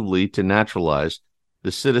exclusively to naturalize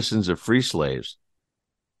the citizens of free slaves.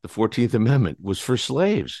 The 14th Amendment was for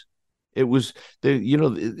slaves. It was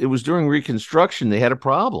during Reconstruction, they had a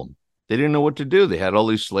problem. They didn't know what to do. They had all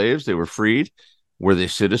these slaves. They were freed. Were they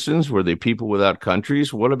citizens? Were they people without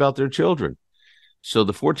countries? What about their children? So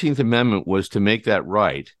the 14th Amendment was to make that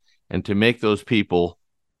right and to make those people,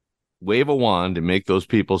 wave a wand and make those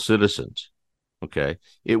people citizens. Okay.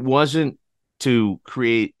 It wasn't to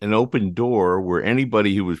create an open door where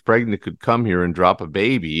anybody who was pregnant could come here and drop a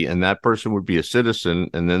baby and that person would be a citizen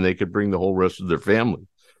and then they could bring the whole rest of their family,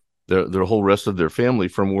 their whole rest of their family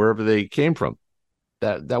from wherever they came from.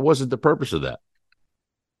 That wasn't the purpose of that.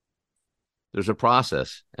 There's a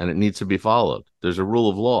process and it needs to be followed. There's a rule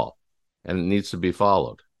of law and it needs to be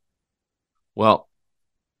followed. Well,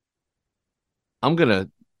 I'm going to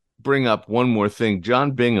bring up one more thing.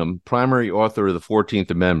 John Bingham, primary author of the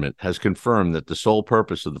 14th Amendment, has confirmed that the sole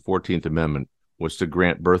purpose of the 14th Amendment was to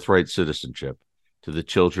grant birthright citizenship to the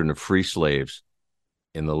children of free slaves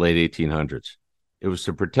in the late 1800s. It was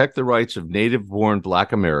to protect the rights of native-born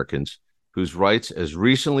Black Americans whose rights as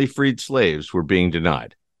recently freed slaves were being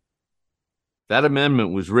denied. That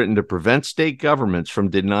amendment was written to prevent state governments from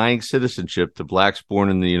denying citizenship to Blacks born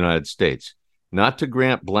in the United States, not to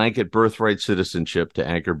grant blanket birthright citizenship to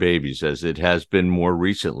anchor babies, as it has been more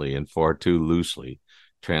recently and far too loosely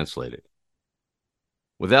translated.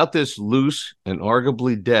 Without this loose and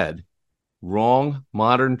arguably dead, wrong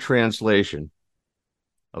modern translation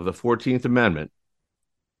of the 14th Amendment,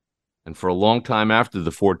 and for a long time after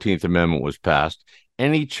the 14th Amendment was passed,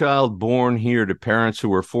 any child born here to parents who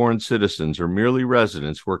were foreign citizens or merely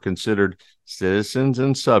residents were considered citizens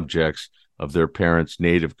and subjects of their parents'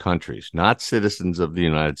 native countries, not citizens of the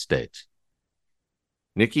United States.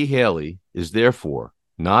 Nikki Haley is therefore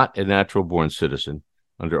not a natural-born citizen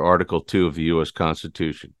under Article 2 of the U.S.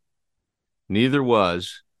 Constitution. Neither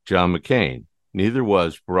was John McCain. Neither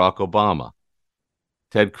was Barack Obama,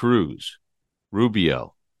 Ted Cruz,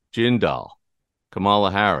 Rubio, Jindal,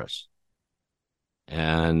 Kamala Harris,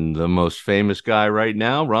 and the most famous guy right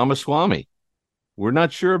now, Ramaswamy. We're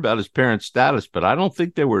not sure about his parents' status, but I don't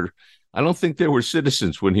think they were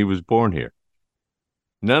citizens when he was born here.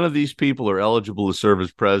 None of these people are eligible to serve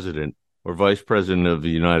as president or vice president of the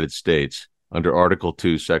United States under Article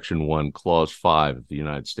 2, Section 1, Clause 5 of the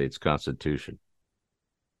United States Constitution.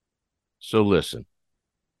 So listen,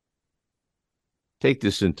 take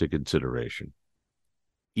this into consideration.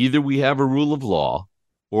 Either we have a rule of law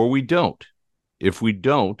or we don't. If we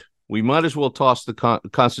don't, we might as well toss the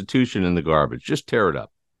Constitution in the garbage. Just tear it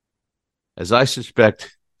up. As I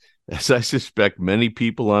suspect many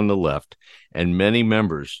people on the left and many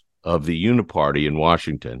members of the Uniparty in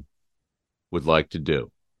Washington would like to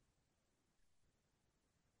do.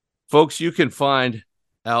 Folks, you can find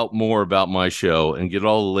out more about my show and get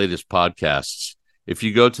all the latest podcasts if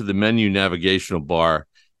you go to the menu navigational bar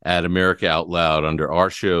at America Out Loud under our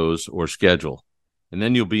shows or schedule, and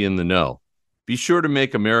then you'll be in the know. Be sure to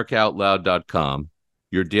make AmericaOutloud.com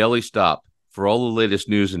your daily stop for all the latest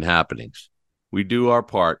news and happenings. We do our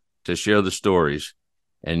part to share the stories,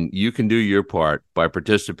 and you can do your part by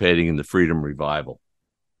participating in the Freedom Revival.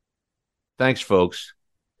 Thanks, folks.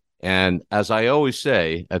 And as I always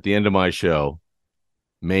say at the end of my show,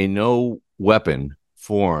 may no weapon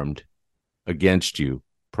formed against you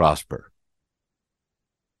prosper.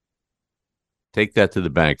 Take that to the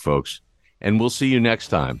bank, folks. And we'll see you next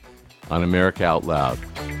time on America Out Loud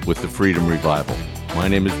with the Freedom Revival. My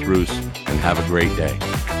name is Bruce, and have a great day.